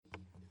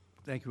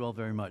Thank you all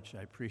very much.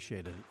 I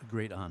appreciate it. A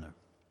great honor.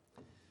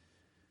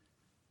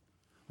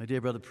 My dear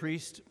brother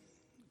priest,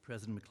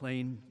 President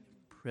McLean,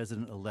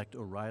 President-elect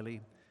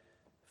O'Reilly,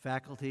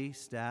 faculty,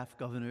 staff,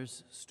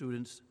 governors,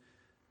 students,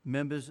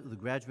 members of the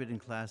graduating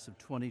class of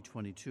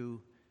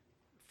 2022,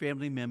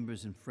 family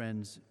members and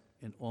friends,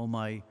 and all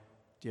my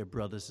dear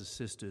brothers and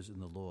sisters in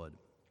the Lord.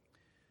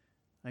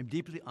 I'm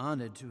deeply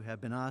honored to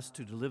have been asked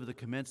to deliver the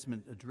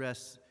commencement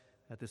address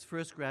at this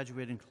first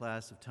graduating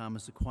class of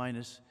Thomas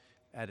Aquinas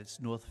at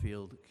its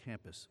Northfield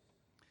campus.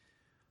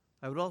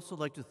 I would also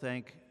like to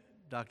thank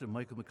Dr.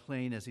 Michael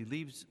McLean as he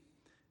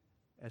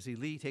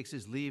takes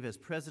his leave as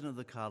president of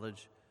the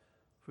college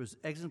for his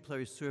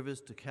exemplary service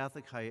to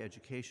Catholic higher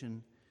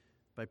education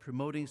by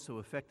promoting so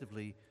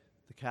effectively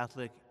the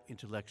Catholic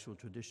intellectual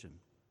tradition.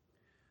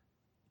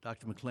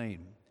 Dr.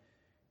 McLean,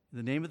 in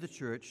the name of the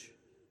Church,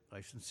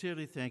 I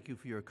sincerely thank you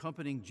for your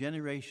accompanying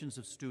generations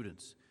of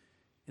students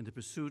in the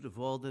pursuit of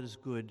all that is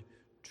good,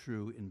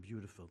 true, and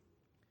beautiful.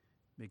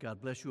 May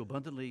God bless you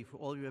abundantly for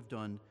all you have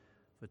done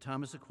for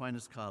Thomas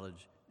Aquinas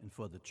College and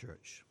for the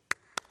Church.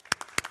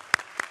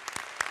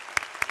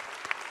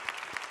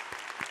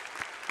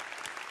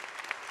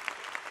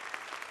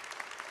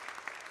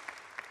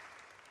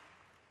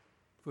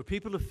 For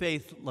people of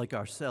faith like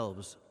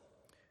ourselves,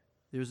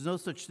 there is no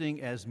such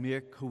thing as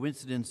mere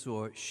coincidence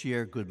or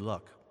sheer good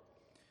luck.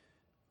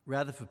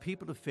 Rather, for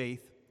people of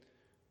faith,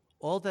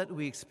 all that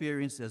we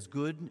experience as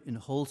good and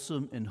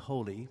wholesome and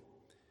holy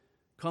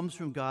comes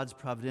from God's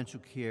providential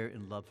care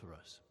and love for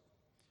us.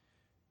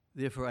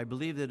 Therefore, I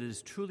believe that it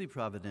is truly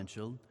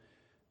providential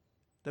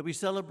that we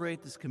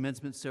celebrate this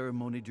commencement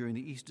ceremony during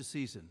the Easter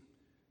season,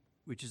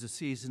 which is a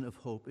season of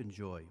hope and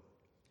joy.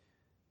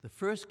 The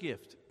first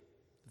gift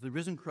that the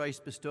risen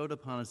Christ bestowed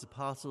upon his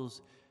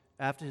apostles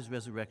after his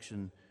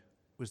resurrection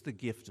was the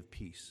gift of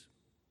peace.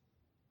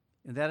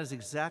 And that is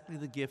exactly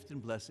the gift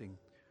and blessing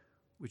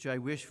which I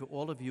wish for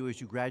all of you as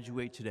you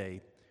graduate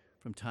today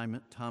from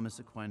Thomas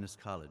Aquinas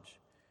College.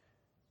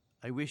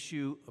 I wish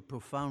you a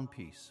profound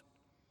peace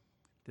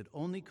that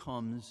only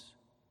comes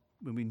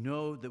when we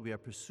know that we are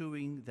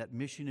pursuing that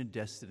mission and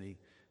destiny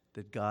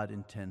that God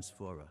intends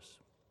for us.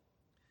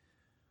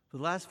 For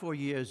the last 4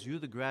 years, you,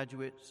 the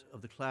graduates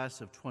of the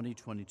class of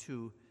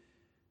 2022,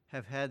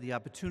 have had the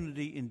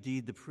opportunity,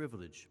 indeed the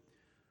privilege,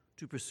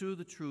 to pursue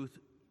the truth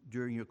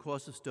during your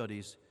course of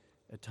studies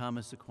at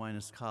Thomas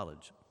Aquinas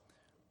College,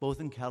 both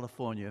in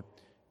California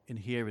and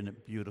here in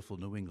beautiful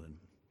New England.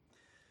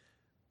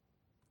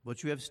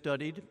 What you have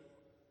studied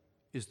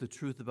is the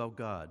truth about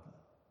God,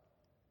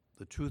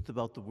 the truth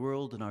about the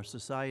world and our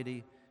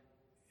society,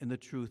 and the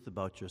truth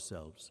about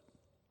yourselves.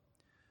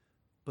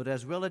 But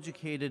as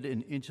well-educated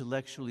and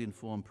intellectually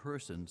informed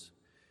persons,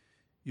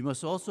 you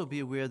must also be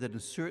aware that in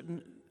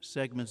certain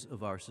segments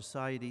of our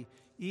society,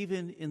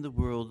 even in the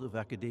world of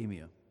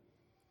academia,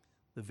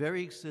 the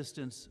very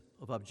existence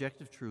of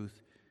objective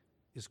truth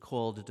is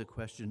called into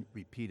question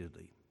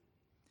repeatedly.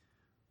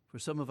 For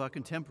some of our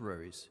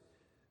contemporaries,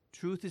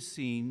 truth is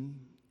seen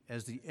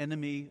as the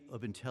enemy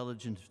of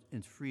intelligence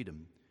and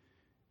freedom,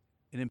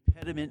 an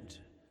impediment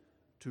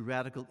to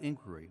radical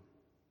inquiry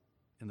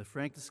and the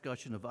frank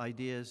discussion of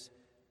ideas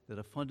that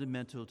are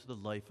fundamental to the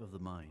life of the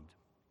mind.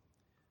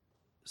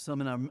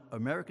 Some in our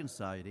American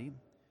society,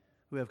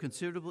 who have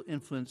considerable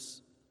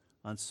influence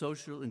on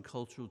social and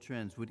cultural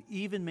trends, would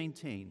even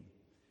maintain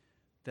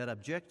that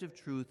objective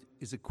truth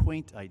is a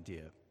quaint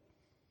idea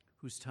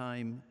whose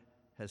time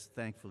has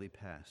thankfully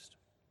passed.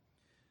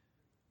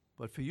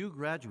 But for you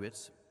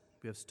graduates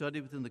who have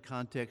studied within the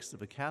context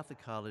of a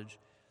Catholic college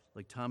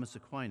like Thomas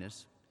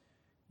Aquinas,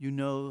 you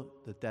know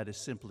that that is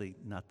simply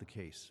not the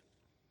case.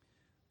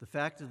 The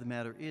fact of the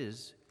matter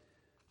is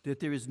that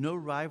there is no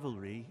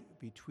rivalry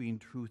between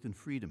truth and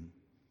freedom,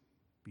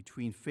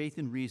 between faith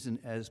and reason,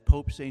 as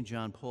Pope St.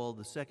 John Paul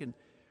II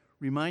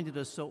reminded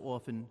us so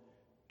often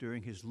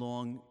during his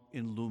long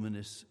and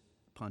luminous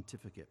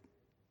pontificate.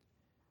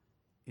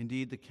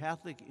 Indeed, the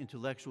Catholic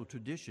intellectual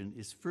tradition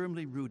is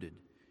firmly rooted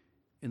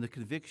in the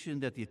conviction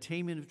that the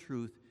attainment of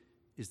truth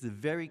is the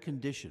very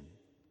condition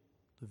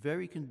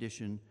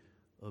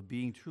of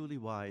being truly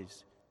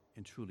wise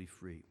and truly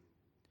free.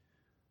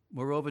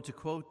 Moreover, to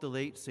quote the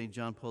late St.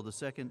 John Paul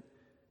II,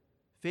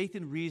 faith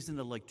and reason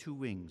are like two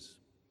wings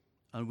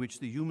on which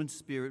the human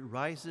spirit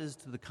rises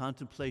to the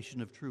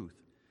contemplation of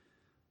truth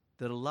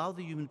that allow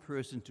the human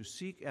person to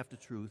seek after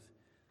truth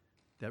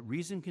that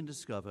reason can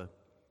discover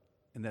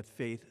and that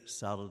faith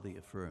solidly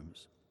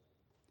affirms.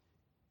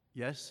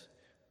 Yes,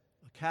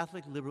 a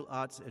Catholic liberal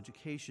arts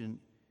education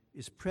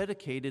is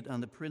predicated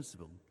on the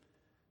principle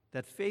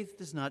that faith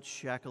does not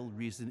shackle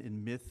reason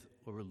in myth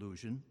or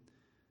illusion,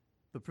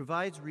 but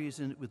provides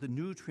reason with a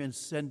new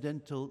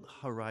transcendental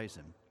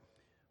horizon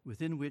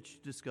within which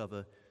to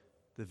discover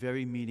the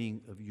very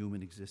meaning of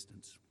human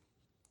existence.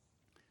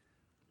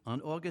 On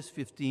August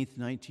 15,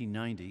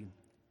 1990,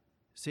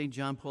 St.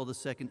 John Paul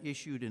II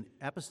issued an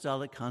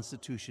apostolic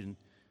constitution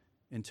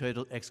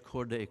entitled Ex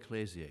Corde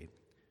Ecclesiae,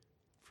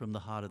 from the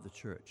heart of the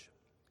Church.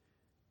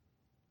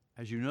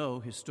 As you know,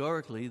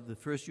 historically, the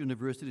first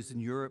universities in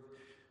Europe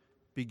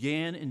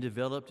began and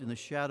developed in the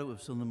shadow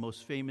of some of the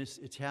most famous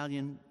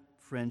Italian,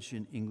 French,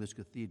 and English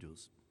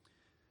cathedrals.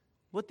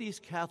 What these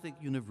Catholic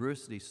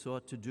universities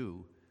sought to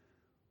do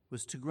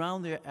was to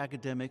ground their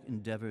academic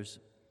endeavors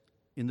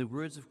in the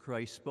words of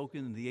Christ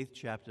spoken in the 8th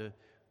chapter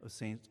of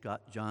St.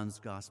 John's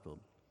Gospel.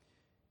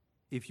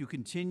 If you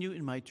continue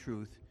in my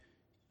truth,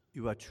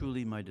 you are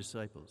truly my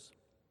disciples.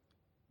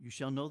 You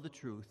shall know the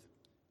truth,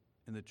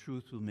 and the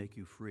truth will make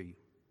you free.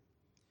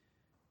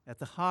 At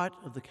the heart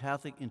of the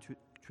Catholic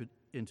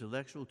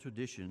intellectual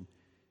tradition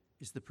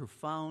is the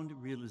profound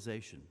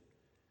realization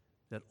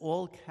that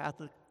all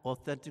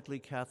authentically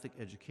Catholic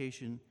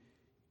education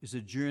is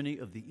a journey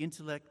of the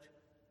intellect,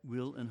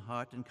 will, and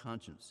heart and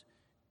conscience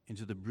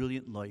into the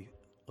brilliant light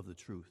of the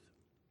truth.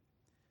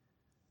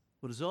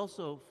 What is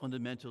also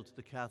fundamental to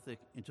the Catholic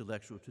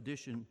intellectual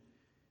tradition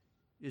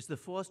is the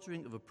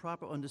fostering of a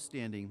proper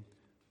understanding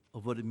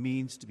of what it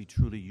means to be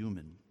truly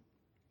human.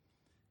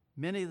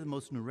 Many of the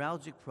most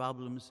neuralgic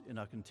problems in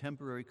our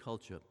contemporary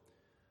culture,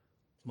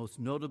 most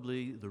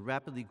notably the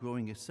rapidly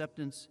growing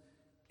acceptance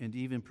and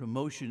even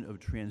promotion of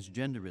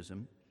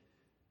transgenderism,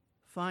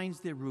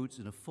 finds their roots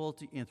in a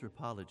faulty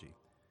anthropology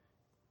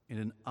and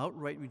an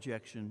outright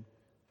rejection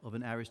of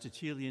an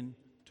Aristotelian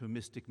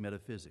Thomistic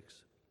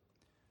metaphysics.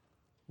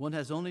 One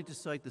has only to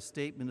cite the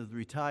statement of the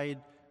retired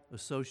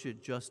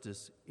Associate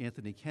Justice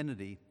Anthony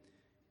Kennedy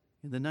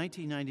in the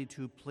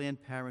 1992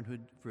 Planned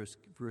Parenthood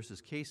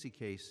versus Casey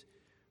case,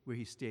 where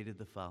he stated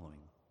the following: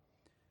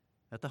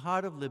 "At the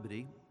heart of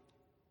liberty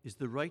is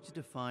the right to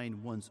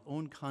define one's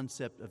own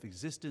concept of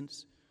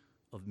existence,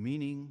 of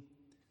meaning,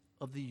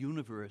 of the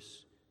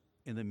universe,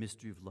 and the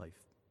mystery of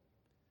life."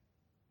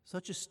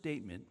 Such a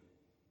statement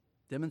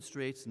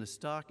demonstrates in a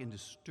stark and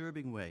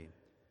disturbing way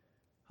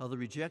how the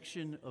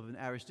rejection of an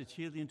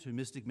Aristotelian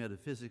Thomistic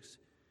metaphysics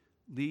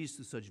leads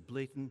to such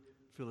blatant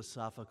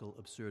philosophical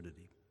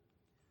absurdity.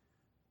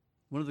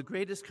 One of the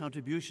greatest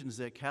contributions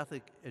that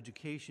Catholic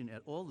education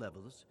at all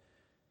levels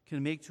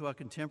can make to our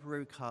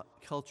contemporary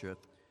culture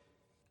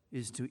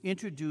is to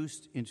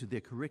introduce into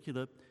their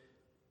curricula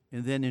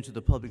and then into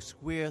the public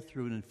square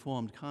through an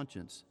informed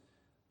conscience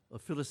a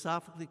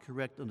philosophically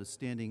correct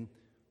understanding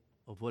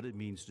of what it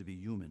means to be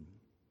human,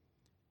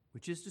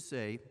 which is to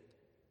say,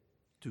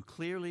 to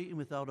clearly and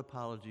without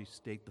apology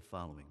state the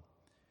following: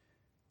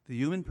 the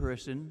human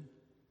person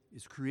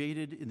is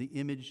created in the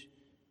image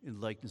and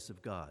likeness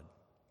of God.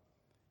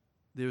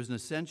 There is an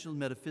essential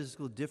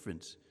metaphysical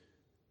difference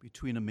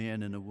between a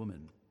man and a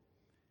woman,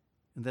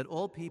 and that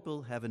all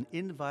people have an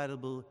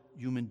inviolable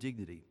human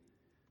dignity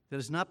that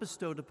is not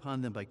bestowed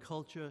upon them by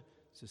culture,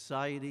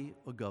 society,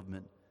 or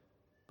government,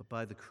 but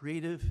by the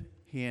creative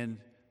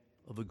hand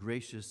of a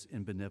gracious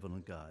and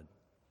benevolent God.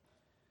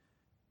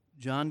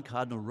 John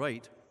Cardinal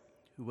Wright,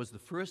 who was the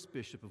first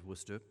Bishop of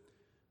Worcester,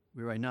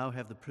 where I now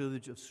have the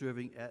privilege of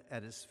serving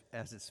as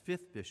its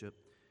fifth bishop,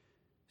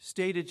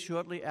 stated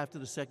shortly after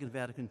the Second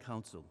Vatican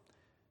Council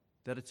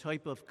that a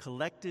type of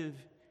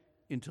collective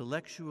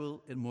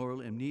intellectual and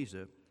moral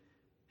amnesia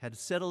had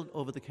settled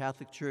over the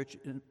Catholic Church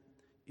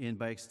and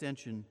by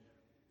extension,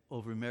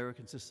 over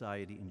American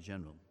society in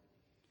general.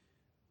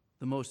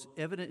 The most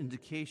evident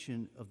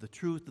indication of the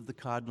truth of the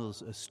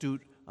Cardinal's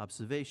astute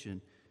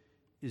observation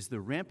is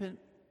the rampant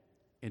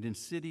and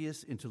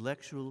insidious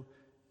intellectual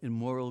and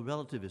moral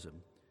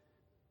relativism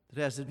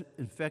that has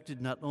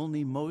infected not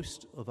only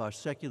most of our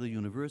secular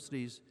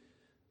universities,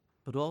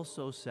 but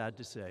also, sad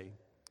to say,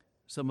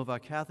 some of our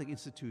Catholic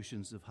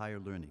institutions of higher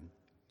learning.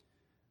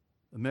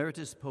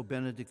 Emeritus Pope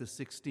Benedict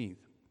XVI,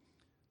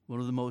 one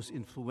of the most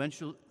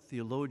influential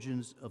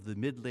theologians of the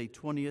mid-late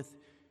 20th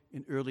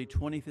and early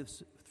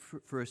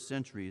 21st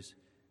centuries,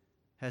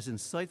 has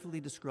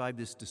insightfully described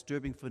this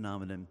disturbing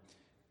phenomenon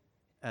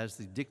as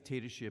the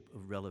dictatorship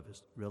of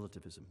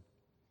relativism.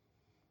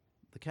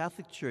 The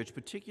Catholic Church,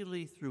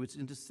 particularly through its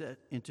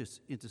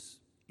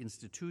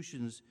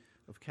institutions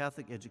of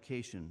Catholic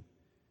education,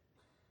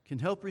 can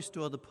help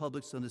restore the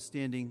public's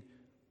understanding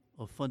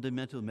of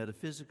fundamental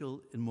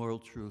metaphysical and moral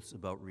truths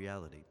about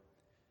reality.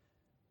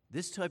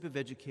 This type of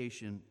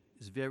education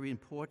is very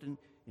important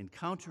in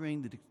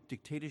countering the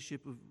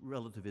dictatorship of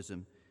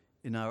relativism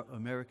in our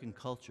American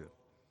culture,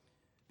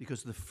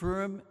 because the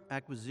firm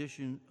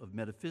acquisition of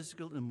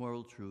metaphysical and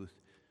moral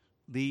truth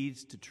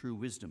leads to true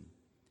wisdom,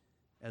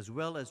 as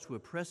well as to a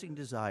pressing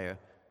desire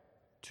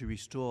to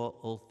restore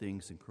all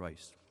things in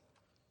Christ.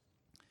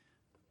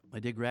 My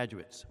dear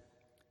graduates,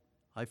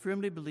 I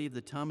firmly believe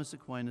that Thomas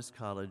Aquinas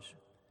College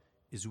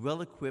is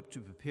well equipped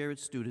to prepare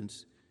its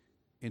students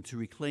and to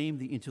reclaim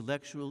the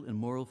intellectual and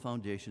moral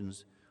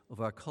foundations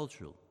of our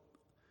culture,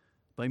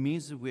 by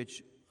means of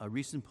which our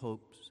recent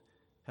popes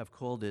have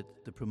called it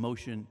the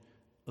promotion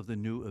of the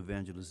new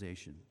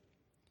evangelization.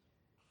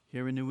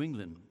 Here in New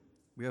England,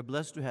 we are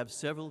blessed to have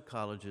several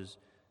colleges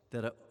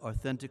that are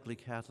authentically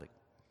Catholic,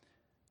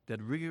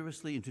 that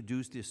rigorously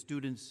introduce their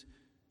students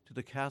to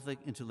the Catholic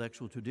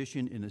intellectual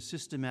tradition in a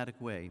systematic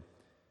way,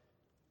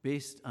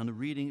 based on a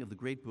reading of the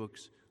great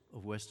books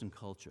of Western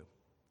culture.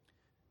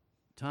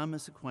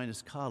 Thomas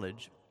Aquinas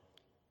College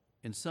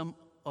and some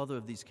other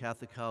of these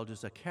Catholic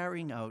colleges are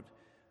carrying out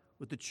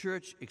what the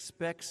Church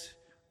expects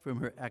from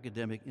her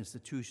academic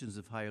institutions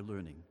of higher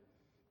learning,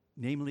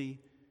 namely,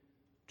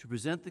 to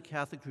present the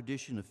Catholic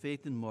tradition of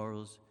faith and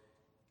morals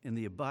and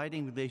the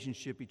abiding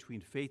relationship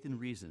between faith and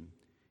reason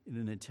in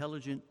an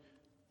intelligent,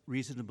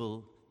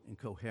 reasonable, and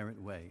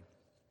coherent way.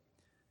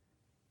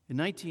 In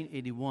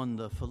 1981,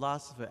 the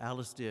philosopher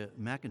Alasdair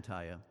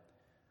MacIntyre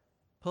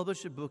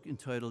published a book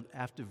entitled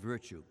After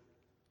Virtue,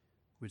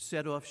 which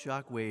set off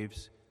shock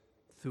waves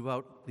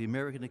throughout the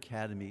American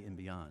Academy and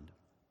beyond.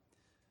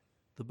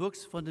 The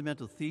book's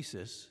fundamental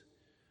thesis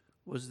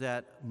was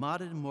that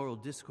modern moral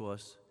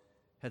discourse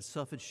had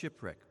suffered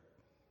shipwreck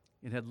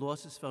and had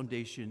lost its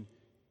foundation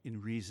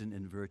in reason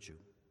and virtue.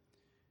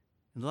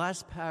 In the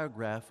last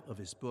paragraph of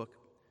his book,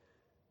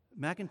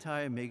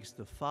 MacIntyre makes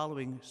the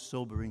following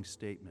sobering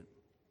statement.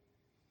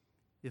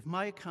 If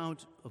my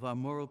account of our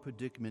moral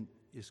predicament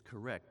is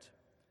correct,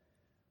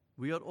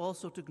 we ought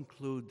also to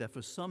conclude that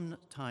for some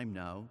time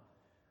now,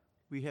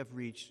 we have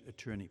reached a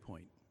turning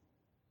point.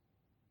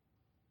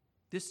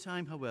 This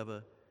time,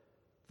 however,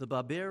 the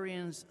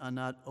barbarians are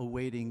not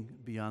awaiting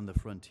beyond the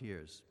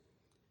frontiers.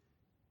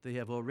 They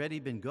have already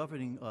been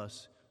governing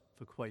us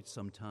for quite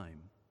some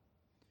time.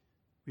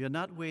 We are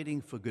not waiting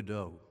for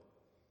Godot.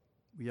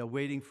 We are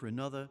waiting for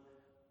another,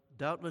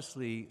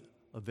 doubtlessly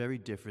a very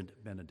different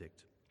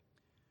Benedict.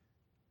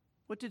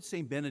 What did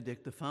St.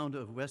 Benedict, the founder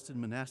of Western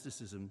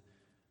monasticism,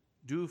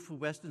 do for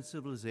Western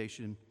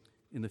civilization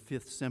in the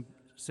 5th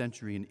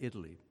century in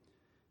Italy?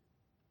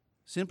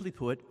 Simply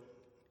put,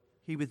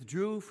 he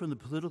withdrew from the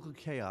political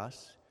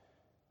chaos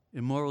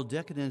and moral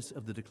decadence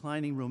of the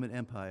declining Roman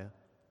Empire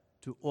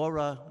to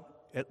ora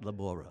et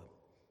labora,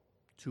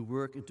 to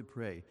work and to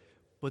pray.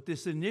 But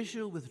this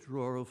initial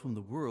withdrawal from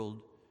the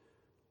world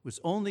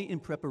was only in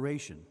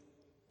preparation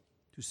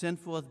to send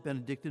forth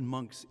Benedictine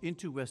monks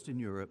into Western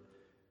Europe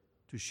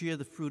to share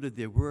the fruit of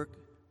their work,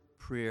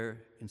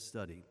 prayer, and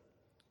study.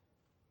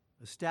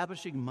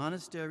 Establishing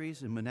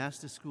monasteries and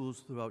monastic schools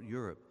throughout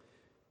Europe,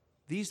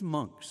 these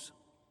monks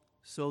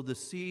sowed the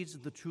seeds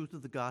of the truth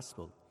of the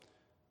gospel,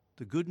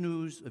 the good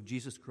news of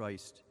Jesus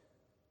Christ,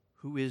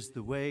 who is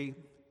the way,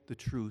 the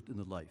truth, and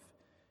the life.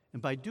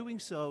 And by doing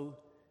so,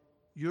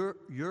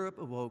 Europe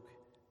awoke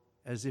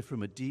as if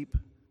from a deep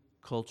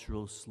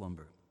cultural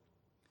slumber.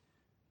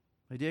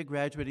 My dear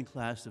graduating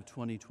class of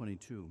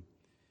 2022,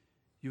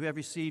 you have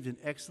received an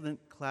excellent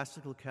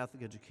classical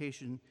Catholic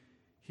education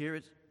here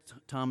at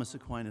Thomas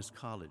Aquinas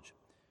College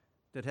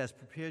that has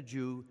prepared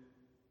you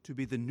to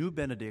be the new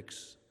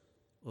Benedicts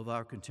of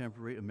our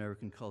contemporary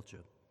American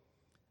culture,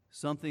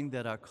 something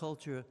that our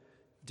culture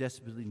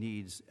desperately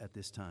needs at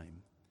this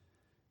time.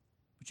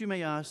 But you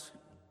may ask,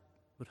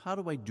 but how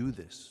do I do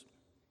this?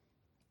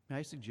 May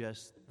I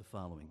suggest the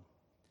following.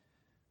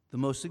 The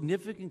most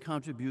significant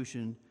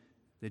contribution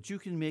that you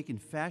can make in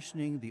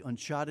fashioning the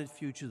uncharted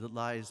future that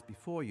lies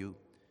before you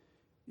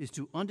is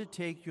to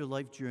undertake your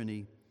life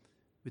journey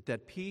with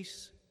that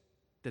peace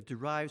that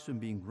derives from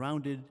being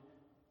grounded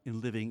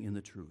in living in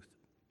the truth.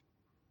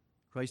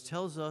 Christ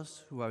tells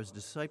us, who are his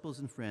disciples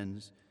and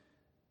friends,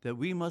 that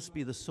we must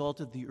be the salt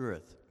of the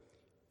earth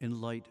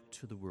and light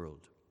to the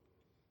world.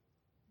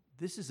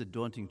 This is a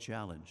daunting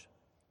challenge.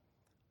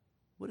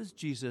 What is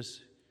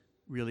Jesus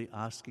really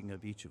asking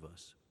of each of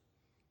us?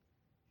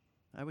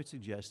 I would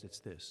suggest it's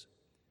this.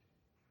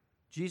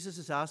 Jesus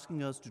is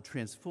asking us to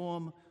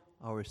transform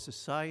our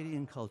society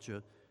and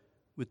culture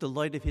with the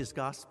light of his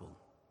gospel,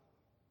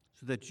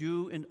 so that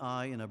you and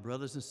I and our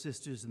brothers and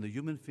sisters in the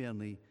human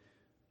family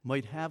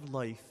might have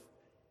life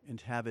and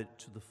have it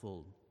to the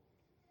full.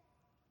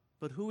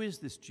 But who is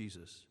this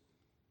Jesus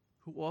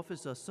who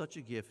offers us such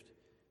a gift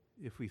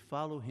if we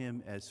follow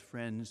him as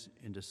friends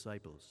and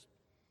disciples?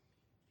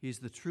 He is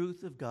the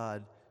truth of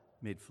God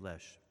made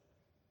flesh.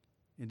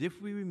 And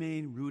if we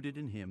remain rooted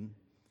in him,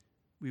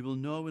 we will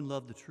know and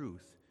love the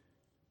truth,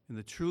 and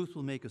the truth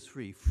will make us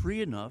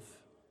free enough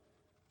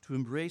to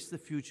embrace the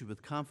future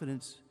with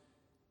confidence,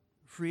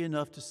 free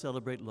enough to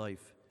celebrate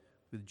life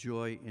with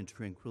joy and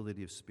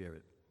tranquility of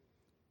spirit.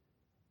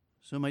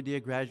 So, my dear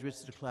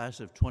graduates of the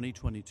class of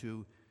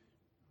 2022,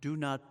 do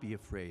not be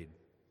afraid.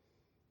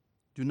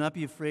 Do not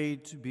be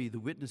afraid to be the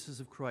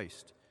witnesses of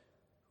Christ,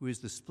 who is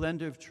the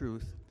splendor of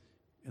truth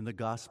and the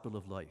gospel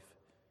of life.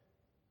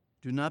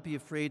 Do not be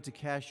afraid to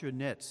cast your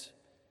nets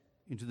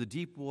into the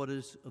deep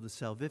waters of the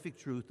salvific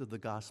truth of the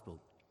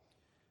gospel.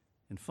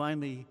 And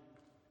finally,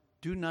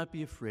 do not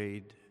be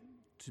afraid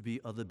to be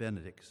other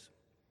Benedicts.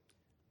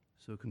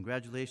 So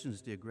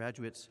congratulations, dear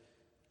graduates,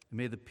 and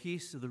may the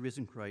peace of the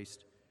risen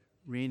Christ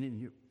reign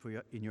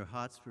in your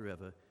hearts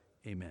forever.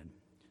 Amen.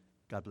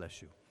 God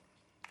bless you.